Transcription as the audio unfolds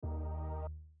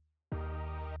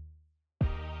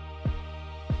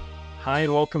Hi,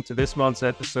 and welcome to this month's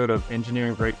episode of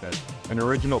Engineering Greatness, an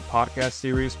original podcast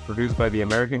series produced by the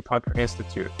American Concrete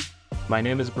Institute. My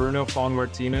name is Bruno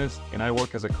Fong-Martinez, and I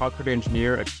work as a concrete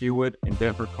engineer at Kiewit in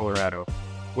Denver, Colorado.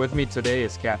 With me today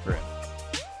is Catherine.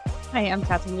 Hi, I'm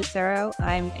Catherine Lucero.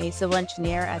 I'm a civil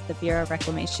engineer at the Bureau of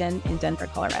Reclamation in Denver,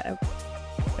 Colorado.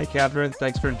 Hey, Catherine.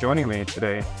 Thanks for joining me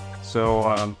today. So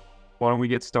why don't we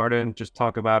get started and just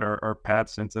talk about our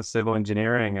paths into civil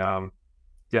engineering?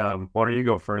 Why don't you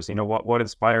go first? What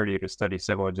inspired you to study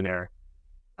civil engineering?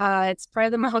 It's probably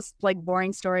the most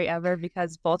boring story ever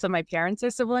because both of my parents are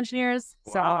civil engineers.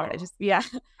 Wow.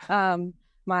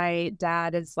 My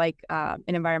dad is an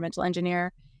environmental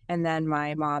engineer, and then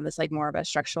my mom is more of a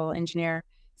structural engineer.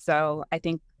 So I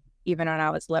think even when I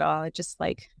was little, I just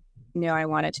knew I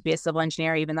wanted to be a civil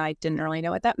engineer, even though I didn't really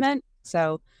know what that meant.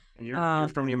 So And you're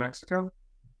from New Mexico?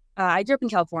 I grew up in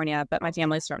California, but my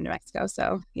family's from New Mexico.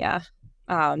 So yeah.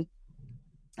 So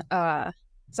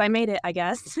I made it, I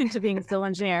guess, into being a civil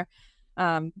engineer.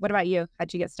 What about you?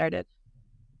 How'd you get started?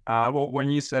 Well, when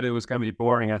you said it was going to be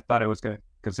boring, I thought it was going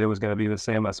to be the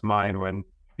same as mine when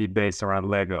be based around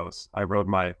Legos. I wrote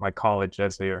my college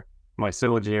essay or my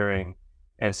civil engineering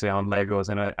essay on Legos,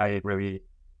 and I really,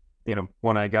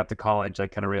 when I got to college, I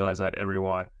kind of realized that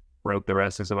everyone wrote their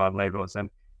essays about Legos and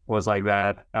was like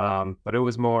that. But it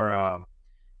was more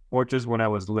just when I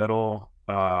was little.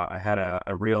 I had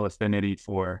a real affinity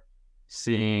for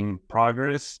seeing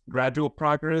gradual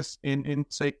progress in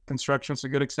say, construction is a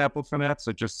good example for that.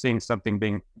 So just seeing something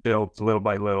being built little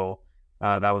by little,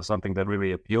 that was something that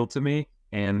really appealed to me.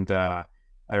 And I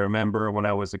remember when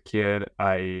I was a kid,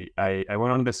 I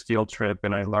went on this field trip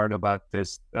and I learned about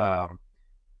this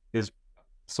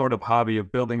sort of hobby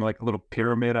of building a little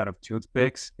pyramid out of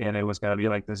toothpicks. And it was going to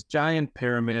be this giant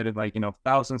pyramid and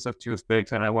thousands of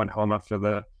toothpicks. And I went home after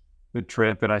the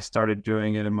trip and I started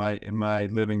doing it in my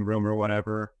living room or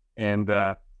whatever, and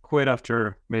quit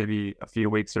after maybe a few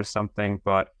weeks or something.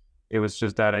 But it was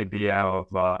just that idea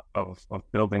of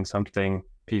building something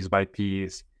piece by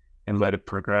piece and let it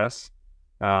progress.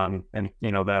 And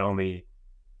that only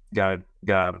got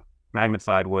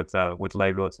magnified with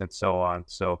Legos and so on.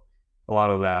 So a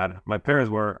lot of that. My parents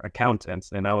were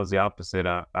accountants, and I was the opposite.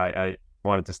 I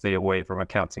wanted to stay away from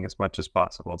accounting as much as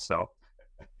possible. So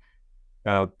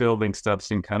building stuff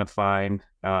seemed kind of fine.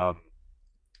 I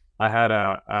had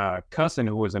a cousin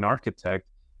who was an architect,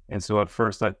 and so at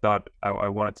first I thought I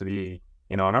wanted to be,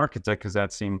 an architect because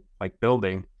that seemed like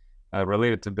building,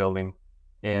 related to building.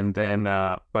 And then,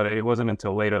 but it wasn't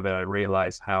until later that I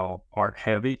realized how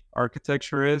art-heavy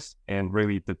architecture is and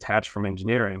really detached from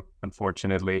engineering,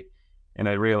 unfortunately. And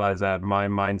I realized that my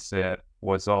mindset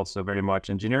was also very much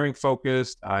engineering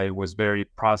focused. I was very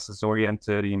process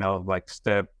oriented,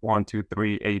 step 1, 2,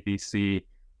 3, ABC,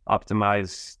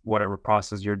 optimize whatever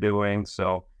process you're doing.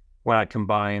 So when I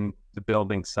combined the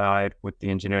building side with the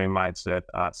engineering mindset,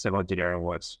 civil engineering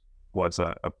was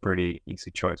a pretty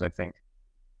easy choice, I think.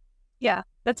 Yeah,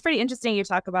 that's pretty interesting. You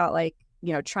talk about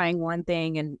trying one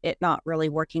thing and it not really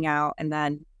working out, and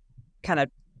then kind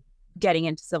of getting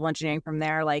into civil engineering from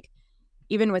there.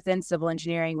 Even within civil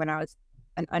engineering, when I was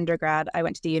an undergrad, I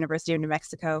went to the University of New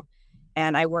Mexico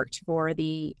and I worked for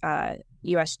the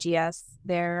USGS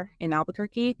there in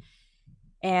Albuquerque.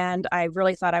 And I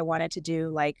really thought I wanted to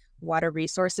do water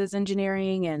resources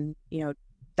engineering and,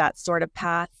 that sort of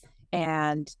path.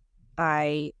 And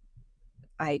I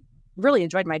really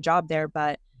enjoyed my job there.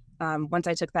 But once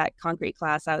I took that concrete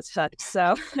class, I was hooked.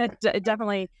 So it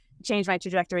definitely changed my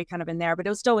trajectory kind of in there, but it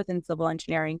was still within civil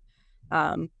engineering.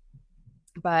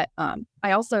 But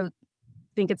I also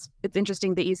think it's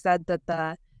interesting that you said that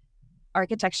the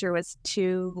architecture was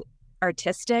too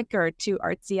artistic or too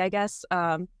artsy, I guess,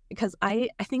 because I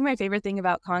think my favorite thing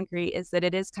about concrete is that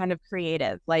it is kind of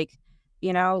creative.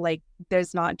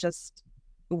 There's not just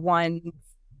one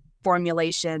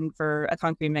formulation for a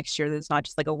concrete mixture. There's not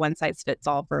just a one size fits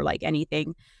all for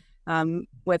anything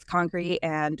with concrete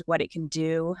and what it can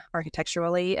do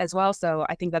architecturally as well. So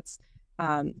I think that's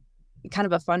kind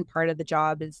of a fun part of the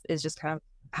job is just kind of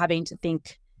having to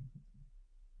think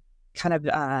kind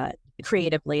of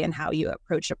creatively in how you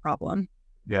approach a problem.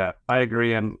 Yeah, I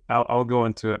agree. And I'll go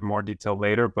into it in more detail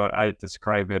later, but I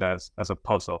describe it as a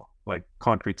puzzle.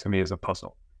 Concrete to me is a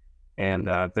puzzle. And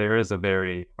there is a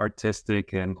very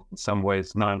artistic and in some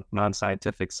ways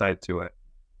non-scientific side to it.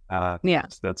 Yeah.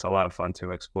 So that's a lot of fun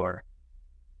to explore.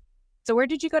 So where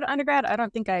did you go to undergrad? I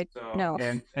don't think I know.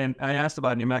 And I asked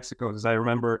about New Mexico because I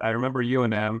remember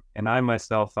UNM, and I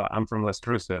myself, I'm from Las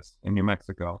Cruces in New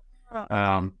Mexico.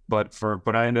 Oh.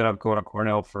 But I ended up going to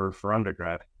Cornell for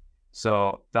undergrad.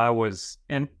 So that was,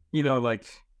 and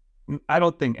I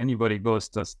don't think anybody goes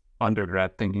to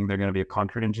undergrad thinking they're going to be a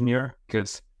concrete engineer,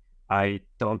 because I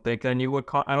don't think I knew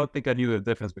I don't think I knew the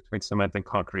difference between cement and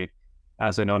concrete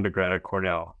as an undergrad at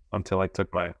Cornell until I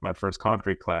took my first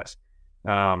concrete class.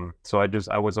 So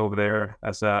I was over there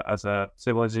as a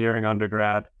civil engineering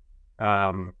undergrad.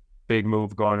 Big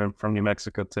move going from New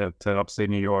Mexico to upstate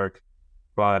New York,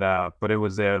 but it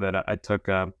was there that I took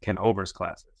Ken Over's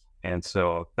classes, and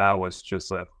so that was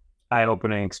just a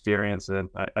eye-opening experience, and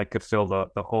I could fill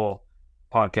the whole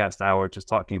podcast hour just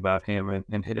talking about him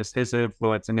and his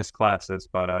influence in his classes.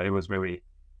 But it was really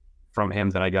from him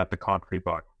that I got the concrete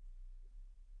bug.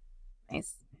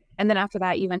 Nice. And then after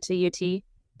that, you went to UT to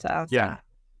Austin. Yeah.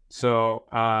 So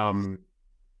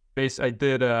I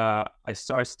did. I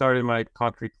started my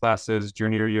concrete classes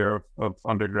junior year of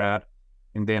undergrad,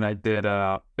 and then I did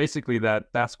basically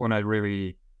that's when I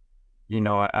really,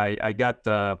 I got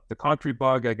the concrete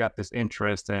bug. I got this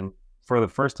interest, and for the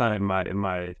first time in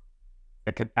my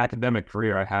academic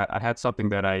career, I had something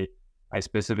that I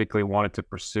specifically wanted to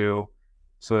pursue.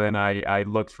 So then I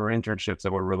looked for internships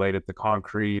that were related to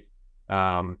concrete,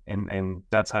 and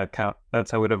that's how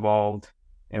it evolved.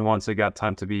 And once it got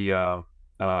time to be a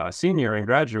senior and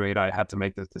graduate, I had to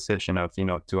make this decision of,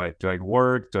 do I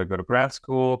work? Do I go to grad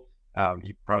school?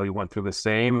 You probably went through the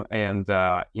same, and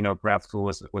grad school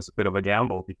was a bit of a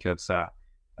gamble because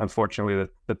unfortunately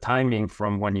the timing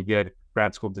from when you get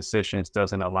grad school decisions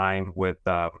doesn't align with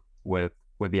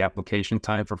the application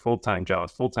time for full-time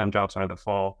jobs. Full-time jobs are in the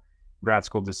fall. Grad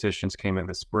school decisions came in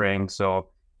the spring. So,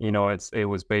 it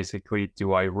was basically,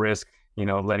 do I risk,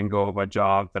 letting go of a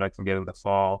job that I can get in the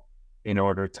fall in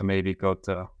order to maybe go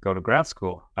to grad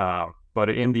school? But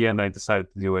in the end, I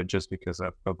decided to do it just because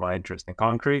of my interest in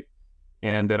concrete,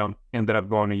 and then ended up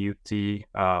going to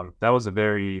UT. That was a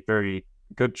very, very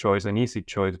good choice, an easy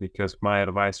choice, because my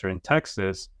advisor in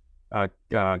Texas,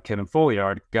 Kevin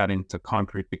Folliard, got into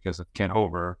concrete because of Ken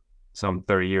Over some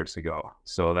 30 years ago.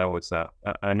 So that was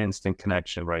an instant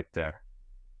connection right there.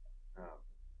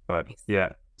 But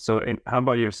yeah. So how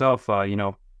about yourself?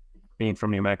 Being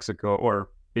from New Mexico, or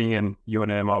being in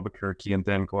UNM Albuquerque, and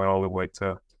then going all the way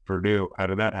to Purdue. How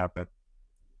did that happen?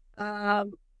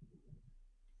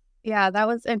 Yeah, that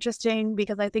was interesting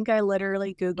because I think I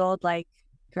literally Googled like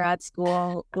grad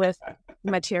school with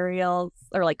materials,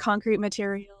 or like concrete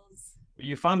materials.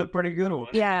 You found a pretty good one.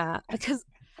 Yeah, because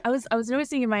I was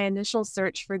noticing in my initial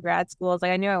search for grad schools,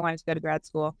 like I knew I wanted to go to grad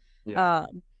school. Yeah.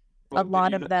 A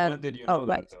lot of them. When did you know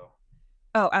that, though?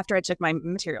 Oh, after I took my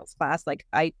materials class, like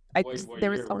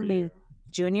there was only a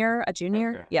junior.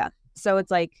 Okay. Yeah. So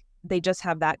it's like they just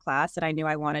have that class, and I knew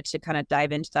I wanted to kind of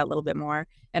dive into that a little bit more.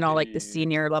 And all like the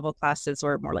senior level classes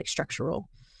were more like structural.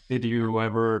 Did you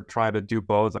ever try to do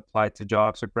both, apply to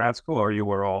jobs at grad school, or you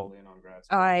were all in on grad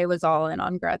school? I was all in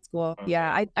on grad school. Okay.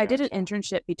 Yeah, I did an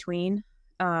internship between,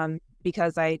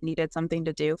 because I needed something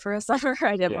to do for a summer.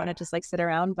 I didn't want to just like sit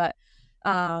around, but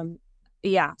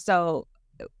yeah. So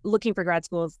looking for grad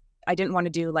schools, I didn't want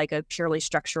to do like a purely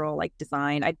structural like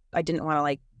design. I didn't want to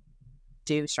like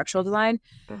do structural design.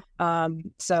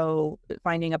 So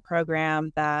finding a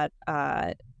program that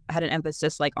had an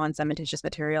emphasis like on cementitious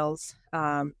materials,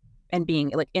 and being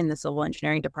like in the civil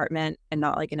engineering department and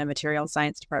not like in a material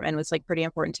science department was like pretty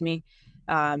important to me.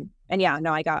 And yeah,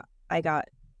 no, I got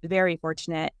very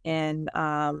fortunate in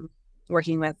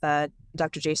working with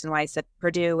Dr. Jason Weiss at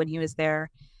Purdue when he was there.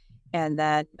 And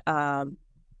then,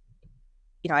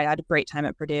 I had a great time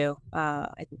at Purdue.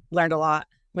 I learned a lot.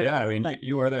 Yeah, I mean,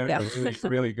 you were there at a really,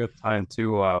 really good time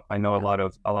too. I know a lot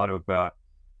of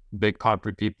big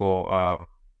concrete people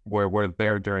were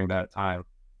there during that time.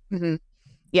 Mm-hmm.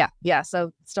 Yeah.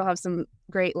 So still have some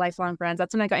great lifelong friends.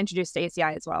 That's when I got introduced to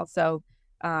ACI as well. So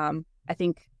I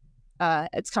think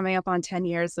it's coming up on 10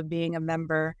 years of being a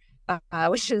member,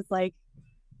 which is like,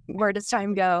 where does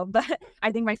time go? But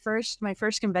I think my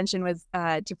first convention was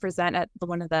to present at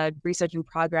one of the research in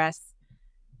progress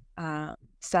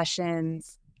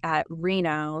sessions at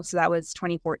Reno. So that was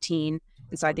 2014.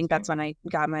 And so I think that's when I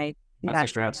got my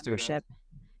grad membership.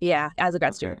 Yeah, as a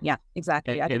grad student. Yeah,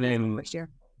 exactly. And then first year.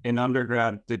 In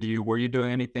undergrad, were you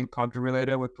doing anything concrete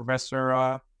related with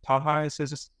Professor Taha? Is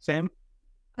his name?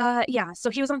 Yeah. So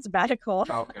he was on sabbatical.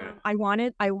 Okay. I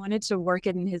wanted to work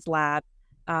in his lab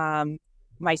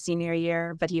my senior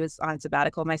year, but he was on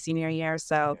sabbatical my senior year,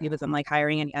 so he wasn't like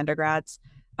hiring any undergrads.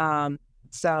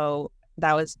 So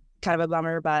that was kind of a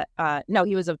bummer, but no,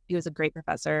 he was a great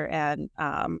professor, and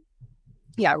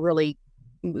really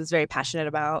was very passionate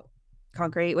about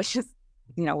concrete, which is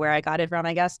where I got it from,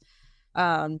 I guess.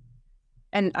 And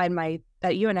at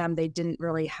UNM, they didn't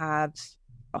really have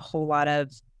a whole lot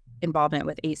of involvement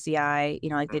with ACI.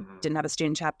 They didn't have a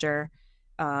student chapter.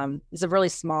 It's a really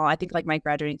small, I think like my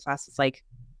graduating class was like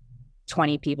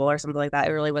 20 people or something like that.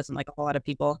 It really wasn't like a whole lot of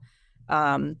people.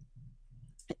 Um,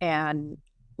 and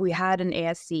we had an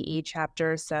ASCE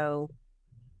chapter. So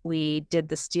we did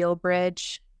the steel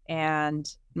bridge, and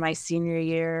my senior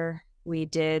year, we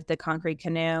did the concrete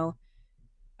canoe.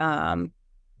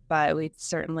 But we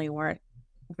certainly weren't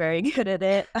very good at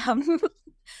it.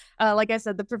 Like I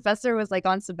said, the professor was like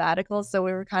on sabbatical, so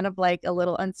we were kind of like a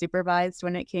little unsupervised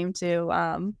when it came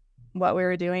to what we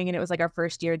were doing, and it was like our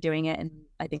first year doing it in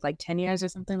I think like 10 years or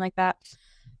something like that.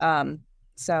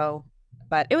 So,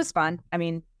 but it was fun. I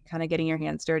mean, kind of getting your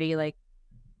hands dirty, like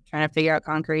trying to figure out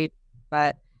concrete.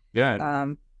 But Yeah,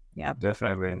 yeah,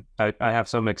 definitely. I have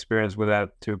some experience with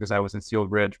that too because I was in Steel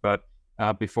Bridge. But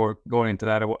before going into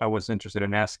that, I was interested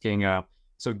in asking.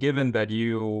 So, given that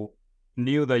you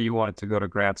knew that you wanted to go to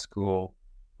grad school,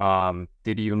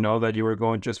 did you know that you were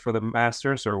going just for the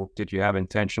master's, or did you have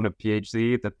intention of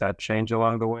PhD? That changed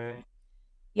along the way?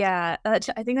 yeah. I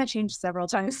think that changed several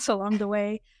times along the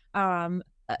way.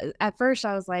 At first,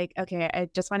 I was like, okay, I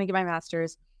just want to get my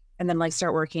master's, and then like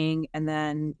start working, and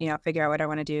then figure out what I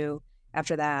want to do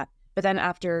after that. But then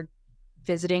after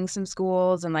visiting some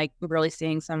schools and like really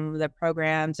seeing some of the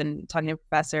programs and talking to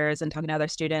professors and talking to other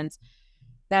students,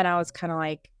 then I was kind of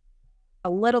like a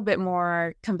little bit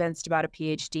more convinced about a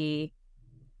PhD.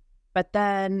 But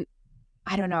then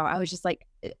I don't know, I was just like,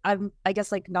 I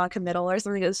guess like non-committal or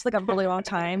something. It's like a really long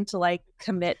time to like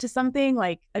commit to something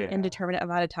like an indeterminate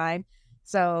amount of time.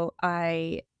 So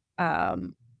I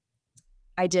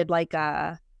did like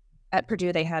at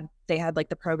Purdue they had like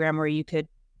the program where you could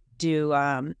do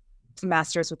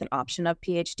master's with an option of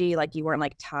PhD. Like you weren't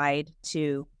like tied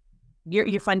to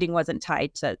your funding wasn't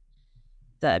tied to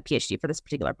the PhD for this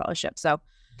particular fellowship. So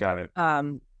Got it.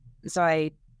 so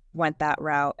I went that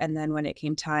route, and then when it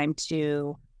came time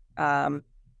to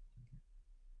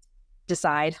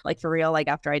decide, like for real, like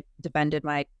after I defended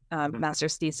my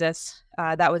master's thesis,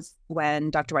 that was when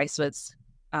Dr. Weiss was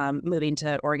moving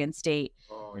to Oregon State.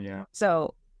 Oh yeah.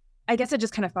 So I guess it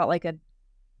just kind of felt like a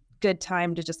good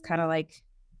time to just kind of like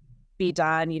be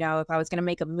done. If I was going to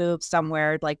make a move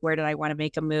somewhere, like where did I want to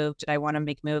make a move? Did I want to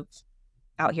make a move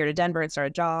out here to Denver and start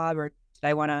a job, or did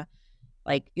I want to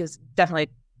like, it was definitely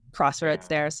crossroads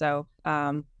there. So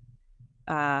that's kind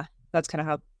of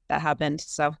how that happened.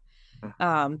 So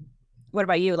what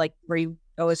about you? Like, were you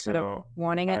always sort of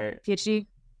wanting a PhD?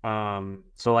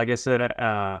 So like I said,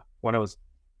 when I was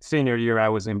senior year, I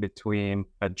was in between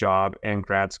a job and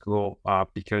grad school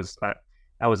because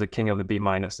I was a king of the B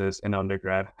minuses in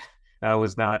undergrad. I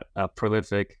was not a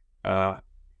prolific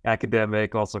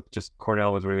academic. Also, just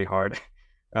Cornell was really hard.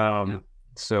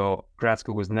 So grad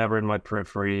school was never in my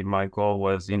periphery. My goal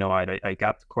was, I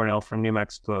got to Cornell from New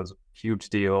Mexico. It was a huge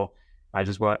deal. I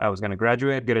was going to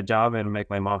graduate, get a job, and make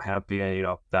my mom happy. And,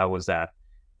 that was that.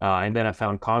 And then I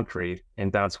found concrete,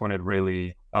 and that's when it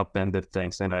really upended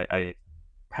things. And I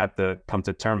had to come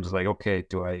to terms like, okay,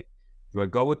 do I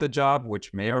go with the job,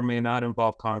 which may or may not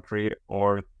involve concrete,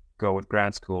 or go with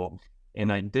grad school? And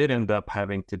I did end up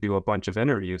having to do a bunch of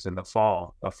interviews in the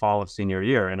fall of senior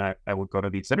year. And I would go to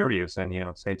these interviews and,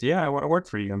 say, yeah, I want to work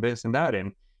for you and this and that.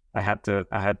 And I had to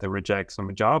reject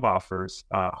some job offers,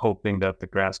 hoping that the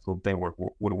grad school thing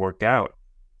would work out.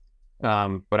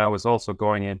 But I was also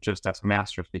going in just as a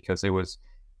master's because it was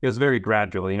very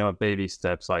gradual, baby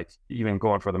steps. Like even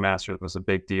going for the master's was a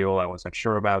big deal. I wasn't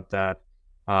sure about that.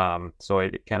 So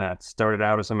it kind of started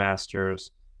out as a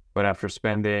master's, but after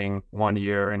spending 1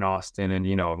 year in Austin and,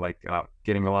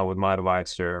 getting along with my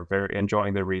advisor, very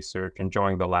enjoying the research,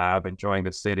 enjoying the lab, enjoying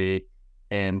the city,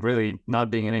 and really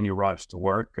not being in any rush to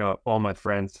work, all my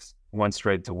friends went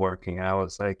straight to working. I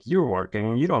was like, you're working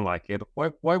and you don't like it.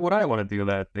 Why would I want to do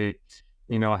that? They,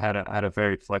 had a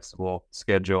very flexible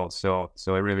schedule. So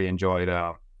I really enjoyed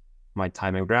my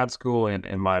time in grad school,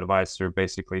 and my advisor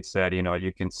basically said,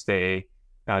 you can stay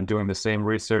doing the same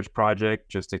research project,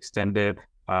 just extended.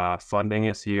 Funding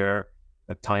is here.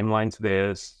 The timeline's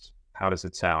this. How does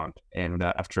it sound? And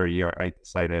after a year, I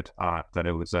decided that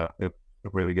it was a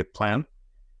really good plan.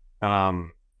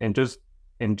 And just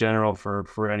in general,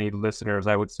 for any listeners,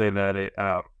 I would say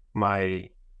that my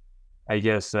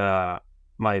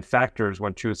factors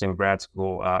when choosing grad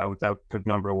school, I would put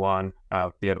number one,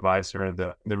 the advisor and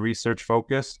the research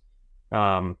focus.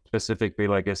 Specifically,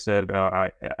 like I said,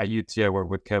 at UT, I worked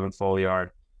with Kevin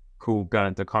Folliard, who got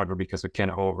into concrete because of Ken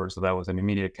Hover. So that was an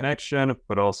immediate connection,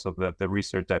 but also the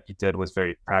research that he did was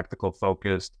very practical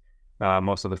focused.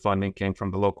 Most of the funding came from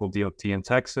the local DOT in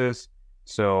Texas.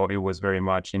 So it was very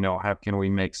much, how can we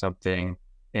make something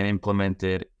and implement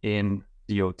it in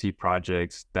DOT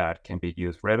projects that can be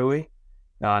used readily?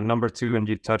 Number two, and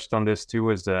you touched on this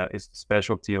too, is the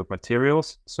specialty of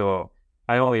materials. So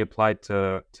I only applied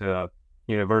to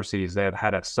universities that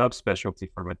had a subspecialty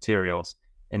for materials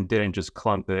and didn't just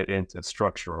clump it into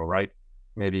structural, right?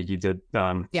 Maybe you did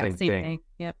same thing.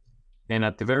 Yep. And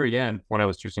at the very end, when I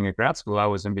was choosing a grad school, I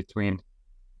was in between,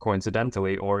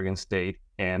 coincidentally, Oregon State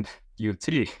and UT.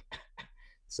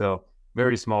 So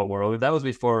very small world. That was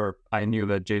before I knew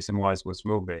that Jason Wise was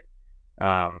moving,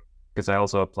 because I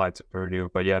also applied to Purdue.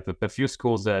 But yeah, the few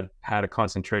schools that had a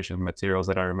concentration of materials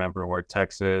that I remember were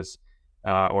Texas,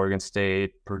 Oregon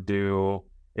State, Purdue,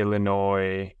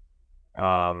 Illinois.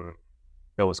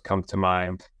 Those come to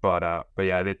mind. But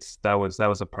yeah, that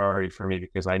was a priority for me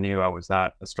because I knew I was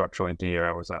not a structural engineer.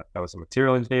 I was a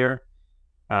material engineer.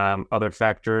 Other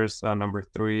factors, number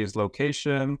three is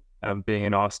location. Being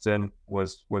in Austin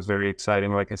was very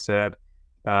exciting. Like I said,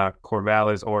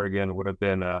 Corvallis, Oregon would have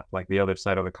been like the other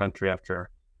side of the country after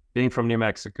being from New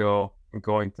Mexico and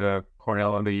going to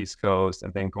Cornell on the East Coast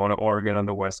and then going to Oregon on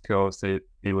the West Coast. It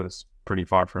was pretty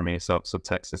far for me. So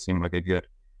Texas seemed like a good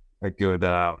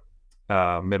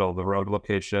middle of the road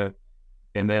location.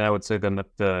 And then I would say then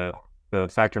the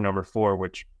factor number four,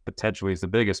 which potentially is the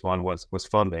biggest one, was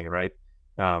funding, right?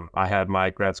 I had my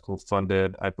grad school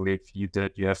funded. I believe you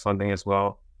did. You have funding as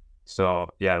well. So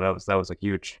yeah, that was a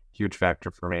huge factor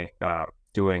for me,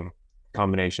 doing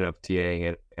combination of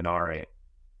TA and RA.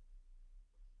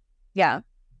 Yeah.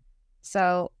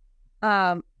 So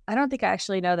I don't think I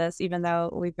actually know this, even though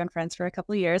we've been friends for a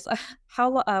couple of years.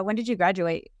 When did you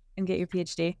graduate and get your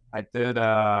PhD? I did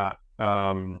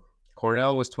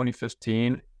Cornell was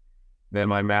 2015. Then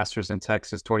my master's in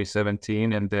Texas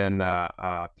 2017, and then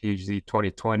PhD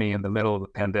 2020 in the middle of the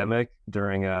pandemic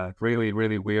during really,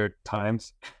 really weird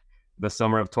times, the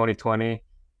summer of 2020.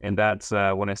 And that's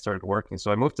when I started working. So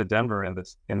I moved to Denver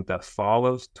in the fall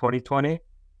of 2020.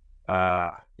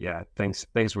 Yeah,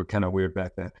 things were kind of weird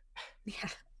back then.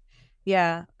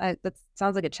 Yeah. That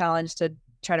sounds like a challenge to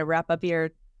try to wrap up your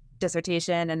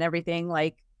dissertation and everything.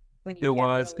 Like when you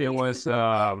it was.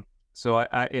 So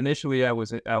I initially I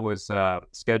was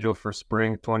scheduled for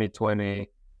spring 2020,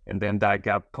 and then that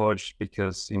got pushed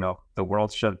because the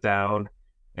world shut down,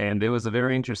 and it was a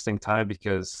very interesting time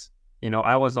because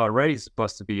I was already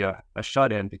supposed to be a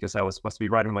shut-in because I was supposed to be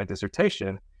writing my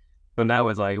dissertation, but now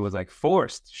it was like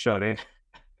forced shut-in.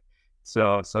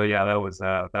 So yeah,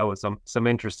 that was some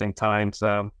interesting times,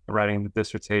 writing the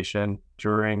dissertation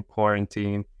during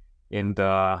quarantine in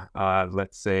the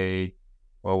let's say,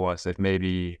 what was it,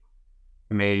 maybe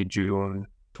May, June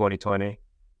 2020.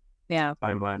 Yeah.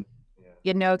 Timeline. Yeah. You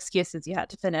had no excuses. You had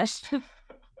to finish.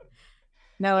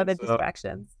 No other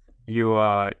distractions. You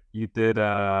did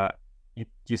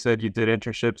you said you did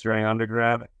internships during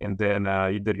undergrad, and then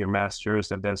you did your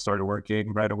master's, and then started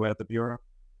working right away at the bureau.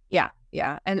 Yeah.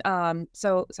 And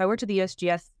so I worked at the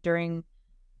USGS during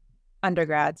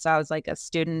undergrad. So I was like a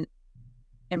student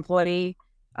employee.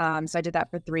 So I did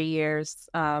that for 3 years.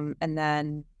 And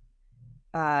then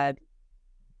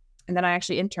I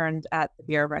actually interned at the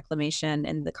Bureau of Reclamation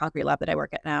in the concrete lab that I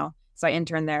work at now. So I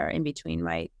interned there in between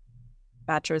my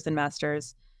bachelor's and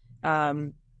master's.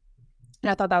 And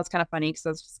I thought that was kind of funny because I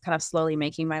was just kind of slowly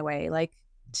making my way like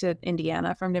to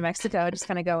Indiana from New Mexico, just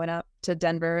kind of going up to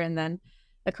Denver and then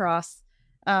across.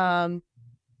 And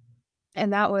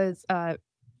that was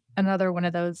another one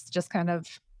of those just kind of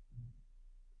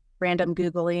random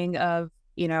Googling of,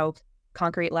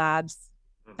 concrete labs.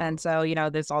 And so,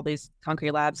 there's all these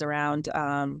concrete labs around,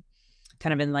 kind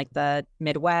of in like the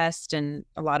Midwest and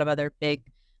a lot of other big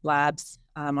labs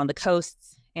on the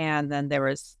coasts. And then there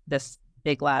was this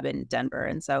big lab in Denver.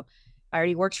 And so I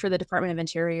already worked for the Department of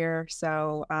Interior.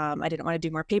 So I didn't want to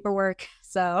do more paperwork.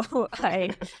 So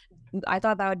I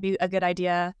thought that would be a good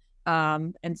idea.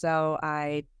 And so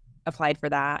I applied for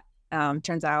that.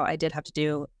 Turns out I did have to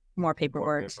do more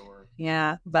paperwork.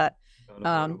 Yeah, but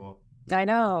I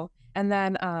know. And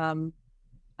then so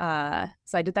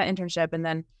I did that internship, and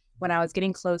then when I was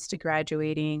getting close to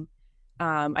graduating,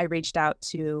 I reached out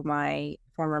to my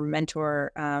former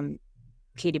mentor,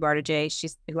 Katie Bartagay,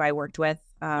 she's who I worked with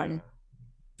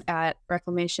at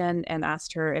Reclamation, and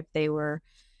asked her if they were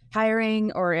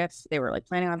hiring or if they were like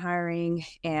planning on hiring.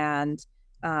 And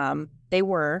they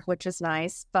were, which is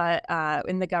nice. But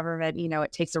in the government,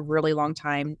 it takes a really long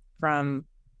time from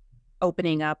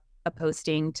opening up a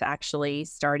posting to actually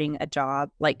starting a job.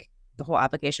 Like the whole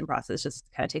application process just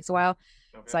kind of takes a while.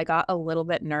 Okay. So I got a little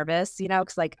bit nervous,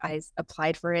 because like I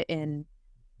applied for it in,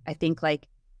 I think like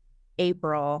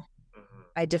April. Mm-hmm.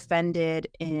 I defended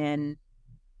in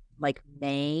like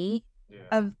May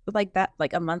of like that,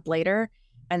 like a month later.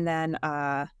 And then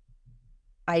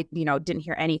I, didn't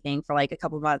hear anything for like a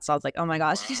couple of months. So I was like, oh my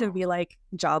gosh, I should be like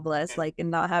jobless, like,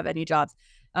 and not have any jobs.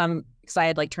 Because I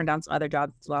had like turned down some other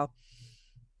jobs as well.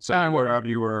 So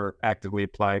you were actively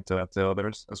applying to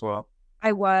others as well?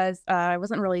 I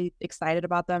wasn't really excited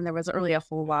about them. There wasn't really a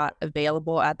whole lot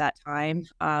available at that time.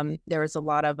 There was a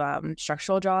lot of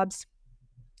structural jobs.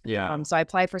 Yeah. So I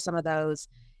applied for some of those,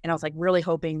 and I was like really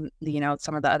hoping,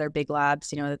 some of the other big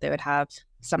labs, that they would have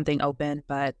something open,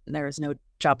 but there was no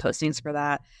job postings for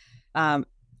that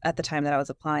at the time that I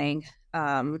was applying.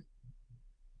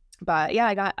 But yeah,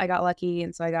 I got lucky,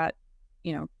 and so I got,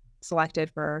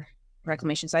 selected for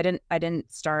reclamation. So I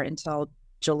didn't start until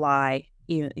July,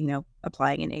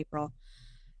 applying in April.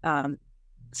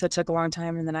 So it took a long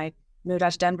time, and then I moved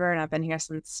out to Denver, and I've been here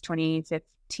since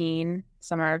 2015,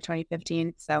 summer of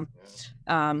 2015. So,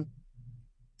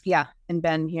 yeah, and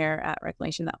been here at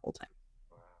Reclamation that whole time.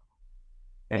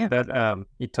 And that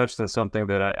you touched on something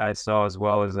that I saw as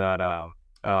well, is that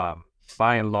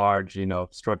by and large,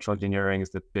 structural engineering is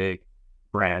the big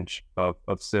branch of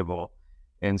civil.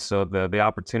 And so the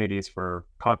opportunities for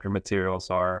concrete materials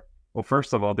are, well,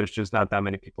 first of all, there's just not that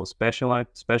many people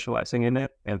specializing in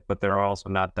it, but there are also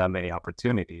not that many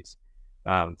opportunities.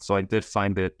 So I did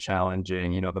find it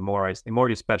challenging. The more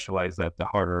you specialize, the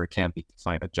harder it can be to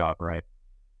find a job, right?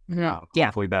 Yeah.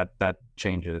 Hopefully that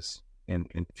changes in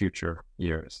future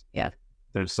years. Yeah.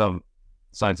 There's some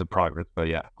signs of progress, but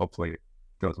yeah, hopefully it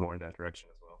goes more in that direction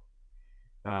as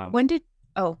well. When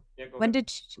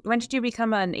did you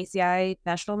become an ACI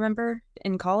national member,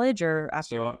 in college or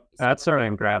after? So I started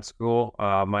in grad school.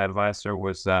 My advisor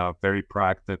was very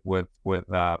proactive with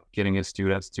getting his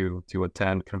students to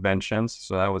attend conventions.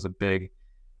 So that was a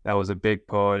big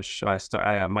push.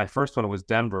 My first one was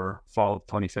Denver, fall of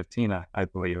 2015, I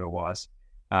believe it was.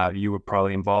 You were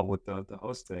probably involved with the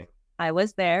hosting. I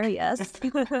was there, yes.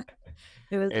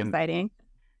 It was exciting.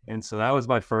 And so that was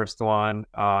my first one.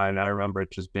 And I remember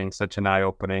it just being such an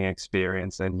eye-opening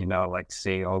experience, and, like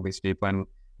seeing all these people, and,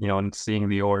 and seeing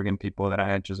the Oregon people that I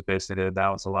had just visited. That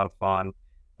was a lot of fun.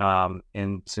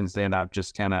 And since then, I've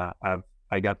just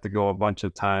I got to go a bunch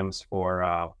of times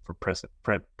for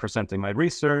presenting my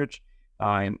research.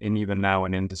 And even now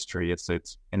in industry, it's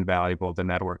invaluable, the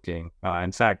networking.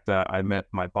 In fact, I met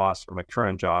my boss for my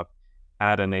current job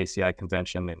at an ACI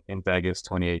convention in Vegas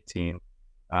 2018.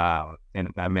 And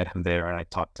I met him there, and I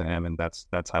talked to him, and that's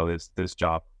how this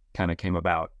job kind of came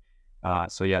about.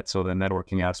 So the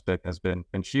networking aspect has been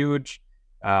huge.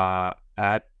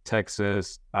 At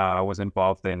Texas, I was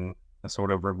involved in a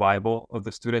sort of revival of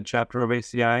the student chapter of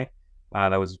ACI.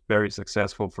 That was very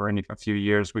successful for a few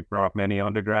years. We brought many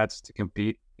undergrads to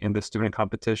compete in the student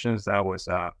competitions. That was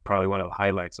probably one of the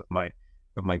highlights of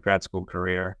my grad school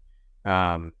career.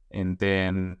 And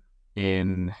then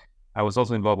I was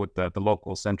also involved with the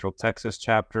local Central Texas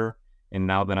chapter. And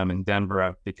now that I'm in Denver,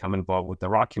 I've become involved with the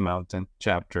Rocky Mountain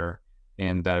chapter,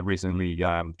 and recently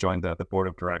joined the board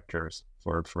of directors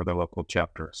for the local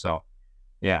chapter. So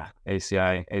yeah,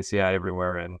 ACI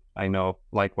everywhere. And I know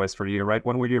likewise for you, right?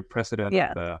 When were you president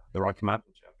of the Rocky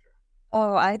Mountain chapter?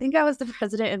 Oh, I think I was the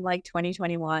president in like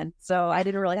 2021. So I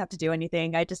didn't really have to do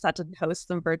anything. I just had to host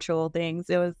some virtual things.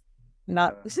 It was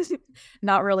not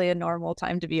really a normal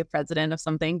time to be a president of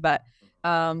something, but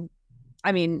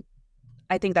I mean,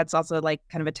 I think that's also like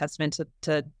kind of a testament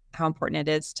to how important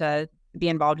it is to be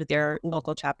involved with your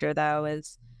local chapter, though,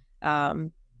 is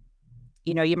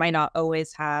you might not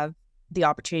always have the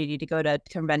opportunity to go to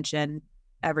convention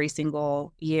every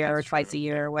single year or twice a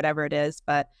year or whatever it is,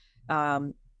 but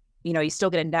you still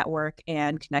get a network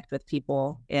and connect with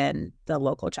people in the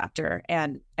local chapter.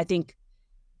 And I think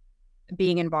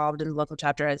being involved in the local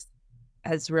chapter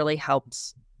has really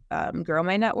helped grow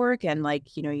my network. And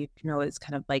like, you can always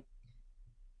kind of like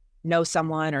know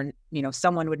someone, or,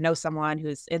 someone would know someone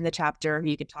who's in the chapter who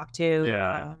you could talk to.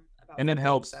 Yeah. And it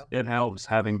helps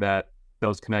having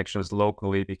those connections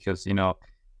locally, because,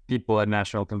 people at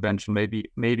national convention,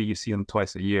 maybe you see them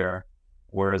twice a year,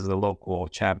 whereas the local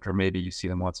chapter, maybe you see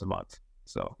them once a month.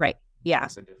 So, right. Yeah.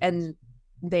 And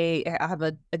they have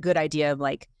a good idea of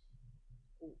like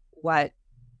what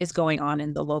is going on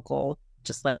in the local,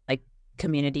 just like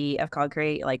community of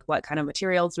concrete, like what kind of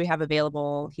materials we have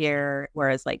available here.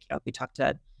 Whereas like, if you talk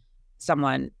to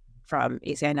someone from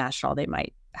ACI National, they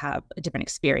might have a different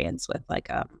experience with like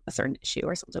a certain issue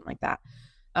or something like that.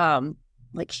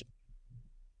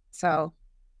 So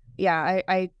yeah,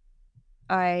 I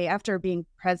after being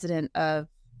president of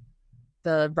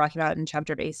the Rocky Mountain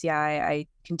chapter of ACI, I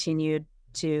continued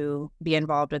to be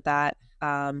involved with that.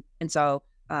 And so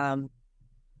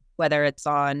whether it's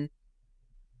on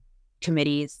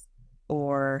committees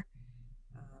or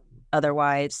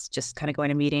otherwise just kind of going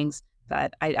to meetings.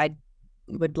 But I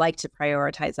would like to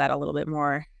prioritize that a little bit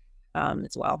more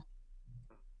as well.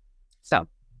 So,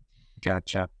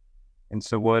 Gotcha. And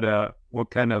so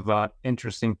what kind of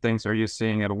interesting things are you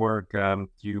seeing at work? Do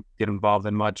you get involved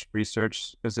in much research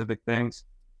specific things?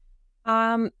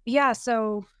 yeah,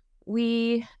 so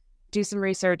we do some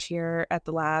research here at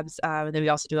the labs. And then we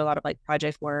also do a lot of like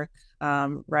project work,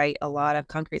 write a lot of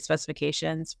concrete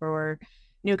specifications for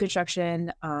new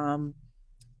construction.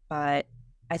 But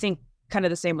I think kind of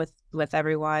the same with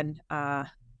everyone.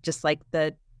 Just like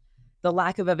the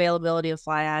lack of availability of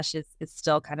fly ash is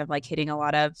still kind of like hitting a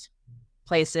lot of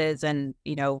places, and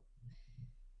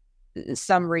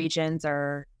some regions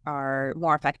are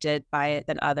more affected by it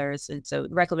than others. And so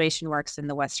reclamation works in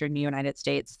the Western United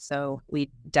States. So we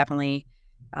definitely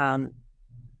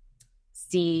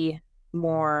see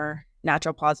more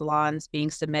natural pozzolans being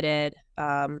submitted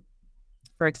for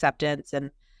acceptance.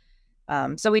 And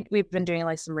so we've been doing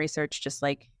like some research, just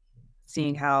like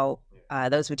seeing how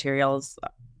those materials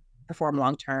perform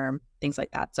long term, things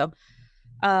like that. So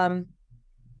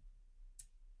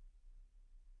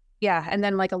yeah, and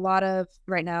then like a lot of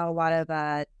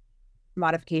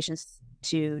modifications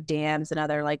to dams and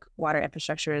other like water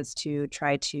infrastructures to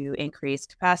try to increase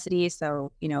capacity.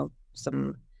 So,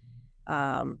 some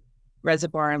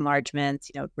reservoir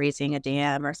enlargements, raising a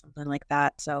dam or something like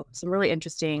that. So some really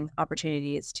interesting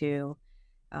opportunities to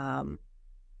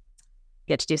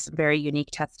get to do some very unique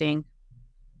testing.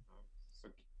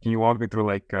 Can you walk me through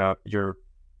like your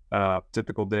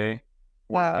typical day?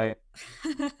 Wow.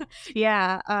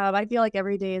 Yeah, I feel like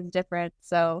every day is different.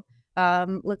 So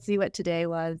let's see what today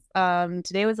was.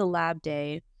 Today was a lab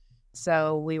day.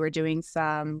 So we were doing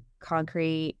some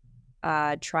concrete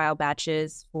trial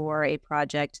batches for a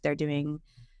project. They're doing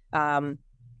a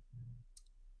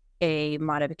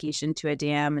modification to a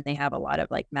dam, and they have a lot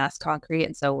of like mass concrete.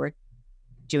 And so we're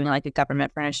doing like a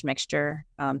government furnished mixture.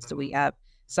 So we have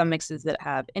some mixes that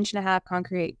have 1.5-inch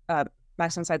concrete,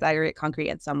 maximum size aggregate concrete,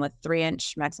 and some with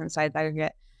 3-inch maximum size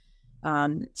aggregate.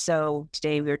 So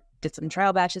today did some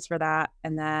trial batches for that,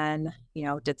 and then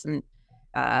did some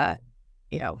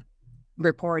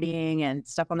reporting and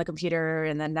stuff on the computer,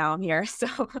 and then now I'm here. So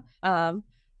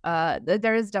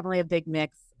there is definitely a big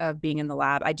mix of being in the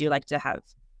lab. I do like to have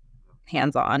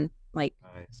hands-on, like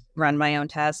run my own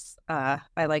tests. I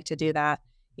like to do that,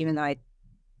 even though I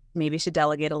maybe should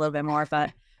delegate a little bit more.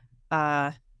 But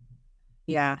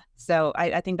yeah, so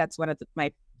I think that's one of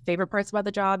my favorite parts about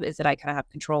the job, is that I kind of have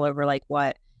control over like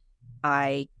what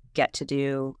I get to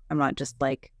do. I'm not just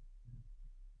like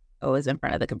always in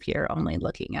front of the computer only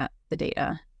looking at the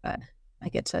data, but I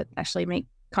get to actually make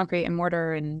concrete and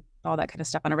mortar and all that kind of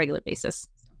stuff on a regular basis.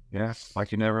 Yeah,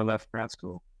 like you never left grad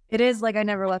school. It is like I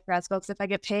never left grad school, except I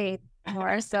get paid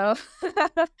more. So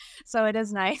so it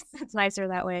is nice. It's nicer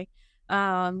that way.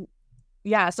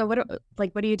 Yeah. So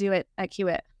what do you do at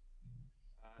Kiewit?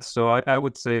 So I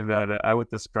would say that I would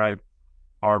describe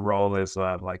our role as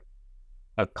like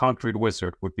a concrete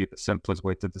wizard would be the simplest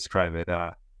way to describe it.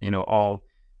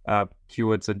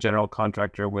 Kiewit's a general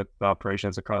contractor with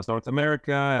operations across North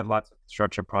America and lots of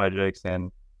construction projects,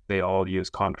 and they all use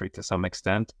concrete to some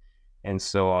extent. And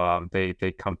so they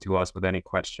come to us with any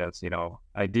questions.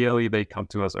 Ideally they come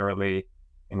to us early,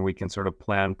 and we can sort of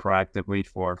plan proactively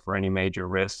for any major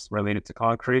risks related to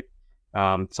concrete.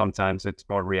 Sometimes it's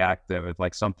more reactive. It's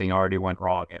like something already went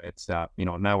wrong, and it's now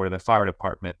we're the fire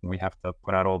department and we have to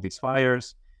put out all these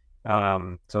fires.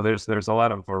 So there's a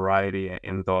lot of variety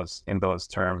in those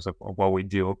terms of what we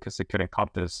do, because it could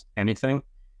encompass anything.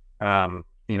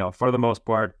 For the most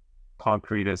part,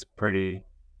 concrete is pretty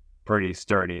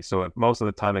sturdy. So most of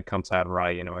the time it comes out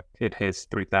right. It hits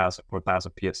 3,000,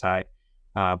 4,000 psi.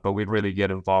 But we really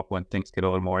get involved when things get a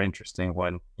little more interesting.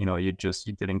 When you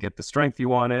didn't get the strength you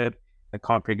wanted. The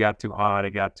concrete got too hot, it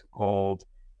got too cold,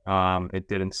 it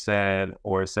didn't set,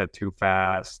 or it set too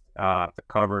fast, the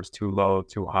cover's too low,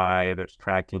 too high, there's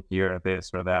cracking here,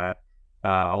 this or that.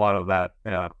 A lot of that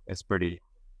is pretty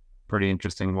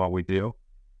interesting what we do.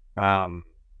 And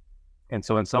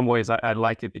so in some ways I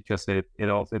like it, because it's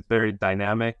very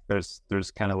dynamic. There's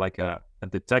kind of like a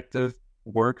detective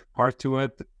work part to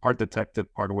it, part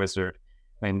detective, part wizard.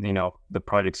 And the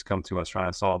projects come to us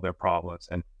trying to solve their problems,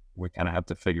 and we kind of have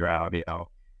to figure out,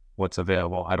 what's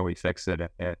available, how do we fix it,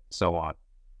 and so on.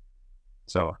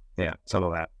 So yeah, some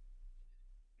of that.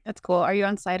 That's cool. Are you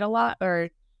on site a lot, or?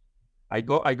 I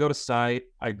go to site.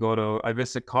 I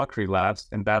visit concrete labs,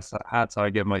 and that's how I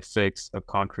get my fix of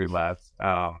concrete labs.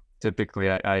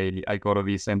 Typically, I go to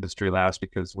these industry labs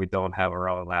because we don't have our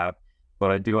own lab.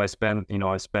 But I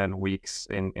spend weeks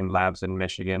in labs in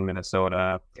Michigan,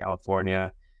 Minnesota,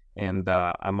 California. and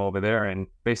I'm over there, and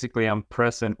basically I'm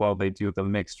present while they do the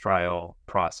mixed trial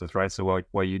process, right? So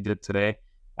what you did today,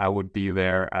 I would be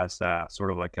there as a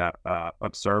sort of like a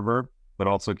observer, but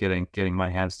also getting my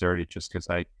hands dirty just because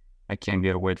I can't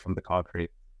get away from the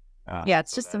concrete. Yeah,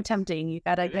 it's So just so that's tempting. You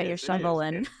gotta it get your is it is shovel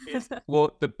in.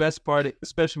 well, the best part,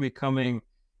 especially coming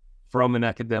from an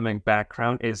academic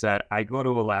background, is that I go to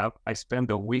a lab, I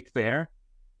spend a week there,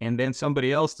 and then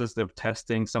somebody else does the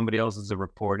testing, somebody else does the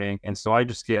reporting, and so I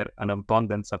just get an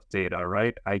abundance of data,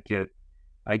 right? I get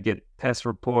test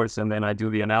reports, and then I do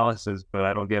the analysis, but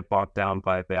I don't get bogged down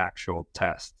by the actual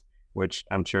test, which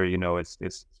I'm sure you know is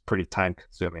pretty time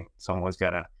consuming. Someone's got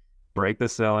to break the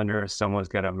cylinder, someone's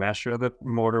got to measure the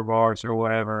motor bars or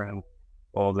whatever, and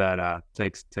all that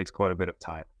takes quite a bit of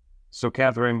time. So,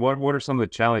 Catherine, what are some of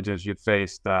the challenges you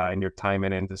faced in your time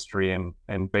in industry,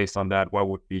 and based on that, what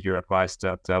would be your advice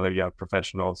to other young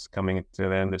professionals coming into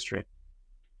the industry?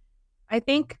 I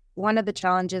think one of the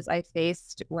challenges I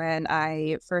faced when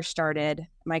I first started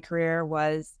my career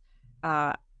was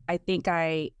I think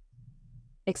I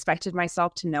expected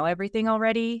myself to know everything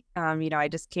already. I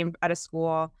just came out of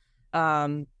school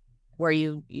where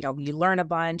you learn a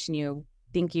bunch and you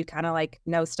think you kind of like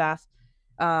know stuff.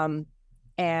 Um,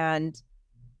 and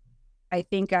I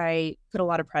think I put a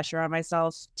lot of pressure on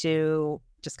myself to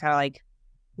just kind of like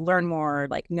learn more,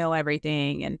 like know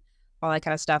everything and all that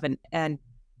kind of stuff. And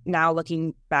now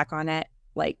looking back on it,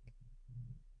 like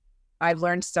I've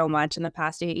learned so much in the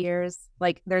past 8 years.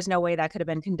 Like there's no way that could have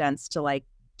been condensed to like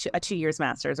a 2 years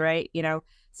master's, right?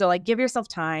 So like give yourself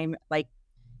time. Like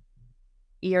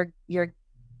you're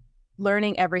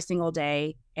learning every single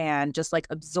day, and just like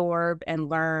absorb and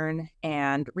learn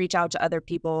and reach out to other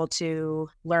people to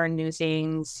learn new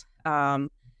things. You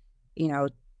know,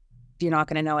 you're not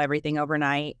going to know everything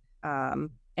overnight.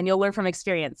 And you'll learn from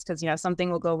experience because,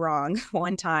 something will go wrong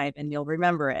one time and you'll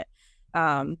remember it.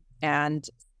 And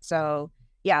so,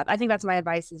 yeah, I think that's my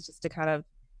advice, is just to kind of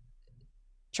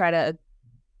try to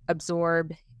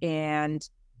absorb and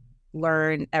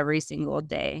learn every single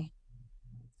day.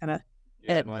 Kind of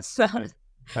Yeah, it. no, So,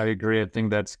 I agree. I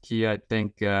think that's key. I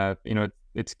think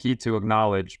it's key to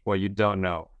acknowledge what you don't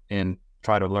know and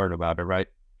try to learn about it, right?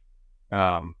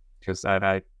 Because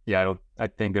I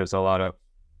think there's a lot of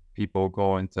people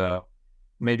go into,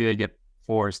 maybe they get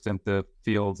forced into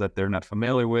fields that they're not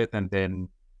familiar with, and then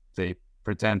they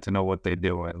pretend to know what they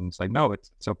do, and it's like, no,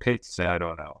 it's okay to say I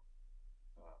don't know.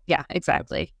 yeah, That's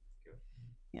exactly. good.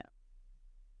 Yeah.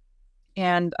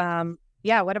 And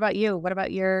yeah, what about you? What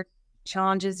about your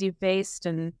challenges you faced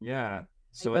and Yeah. how you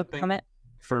So I overcome think it?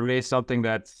 for me, something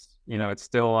that's it's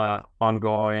still a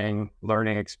ongoing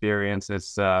learning experience.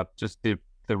 It's just the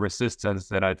resistance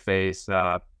that I face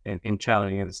in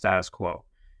challenging the status quo.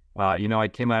 I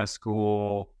came out of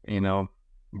school,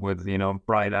 with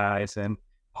bright eyes and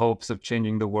hopes of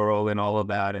changing the world and all of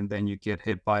that, and then you get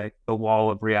hit by the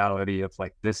wall of reality of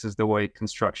like, this is the way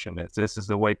construction is, this is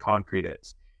the way concrete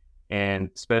is. And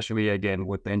especially again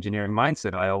with the engineering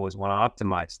mindset, I always want to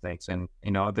optimize things. And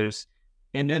there's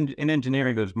in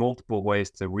engineering, there's multiple ways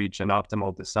to reach an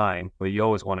optimal design, but you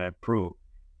always want to improve.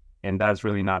 And that's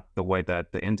really not the way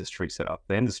that the industry set up.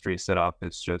 The industry set up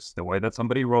is just the way that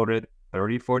somebody wrote it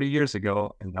 30, 40 years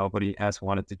ago, and nobody has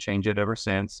wanted to change it ever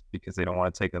since because they don't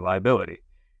want to take the liability.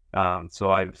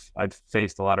 So I've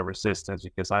faced a lot of resistance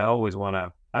because I always want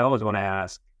to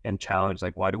ask and challenge,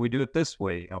 like, why do we do it this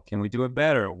way? Can we do it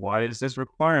better? Why is this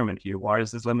requirement here? Why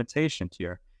is this limitation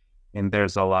here? And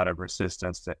there's a lot of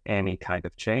resistance to any kind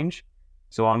of change.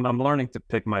 So I'm learning to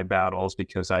pick my battles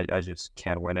because I just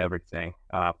can't win everything.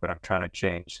 But I'm trying to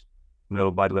change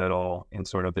little by little and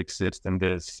sort of exist in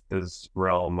this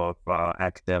realm of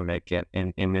academic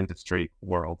and in industry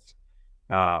worlds.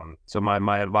 So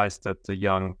my advice to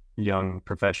young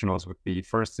professionals would be,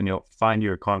 first, find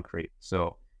your concrete.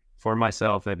 So for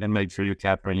myself, and maybe for you,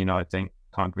 Catherine, I think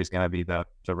concrete is going to be the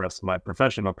rest of my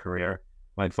professional career,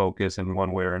 my focus in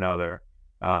one way or another.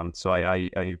 So I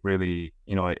really,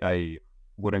 I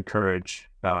would encourage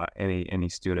any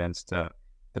students to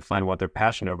find what they're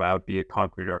passionate about, be it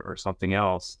concrete or something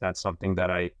else. That's something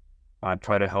that I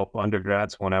try to help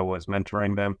undergrads when I was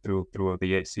mentoring them through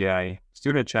the ACI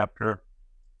student chapter.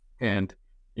 And,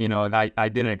 I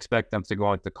didn't expect them to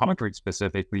go into concrete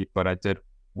specifically, but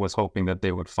was hoping that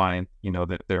they would find,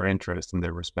 that their interest in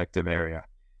their respective area.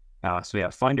 So yeah,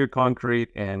 find your concrete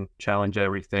and challenge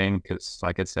everything. Because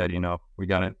like I said, we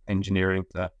got an engineering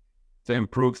to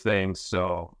improve things.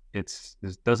 So it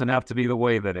doesn't have to be the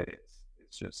way that it is.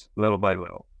 It's just little by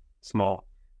little, small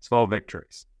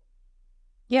victories.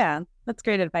 Yeah, that's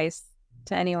great advice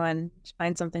to anyone.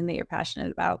 Find something that you're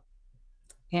passionate about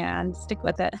and stick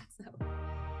with it. So,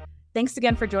 Thanks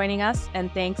again for joining us, and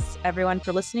thanks everyone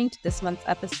for listening to this month's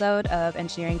episode of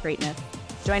Engineering Greatness.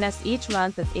 Join us each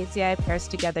month as ACI pairs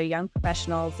together young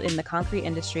professionals in the concrete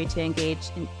industry to engage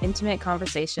in intimate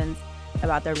conversations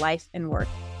about their life and work.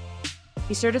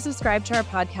 Be sure to subscribe to our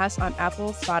podcast on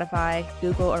Apple, Spotify,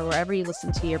 Google, or wherever you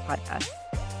listen to your podcast.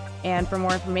 And for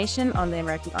more information on the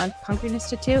American Concrete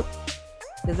Institute,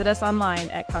 visit us online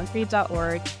at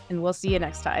concrete.org, and we'll see you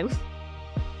next time.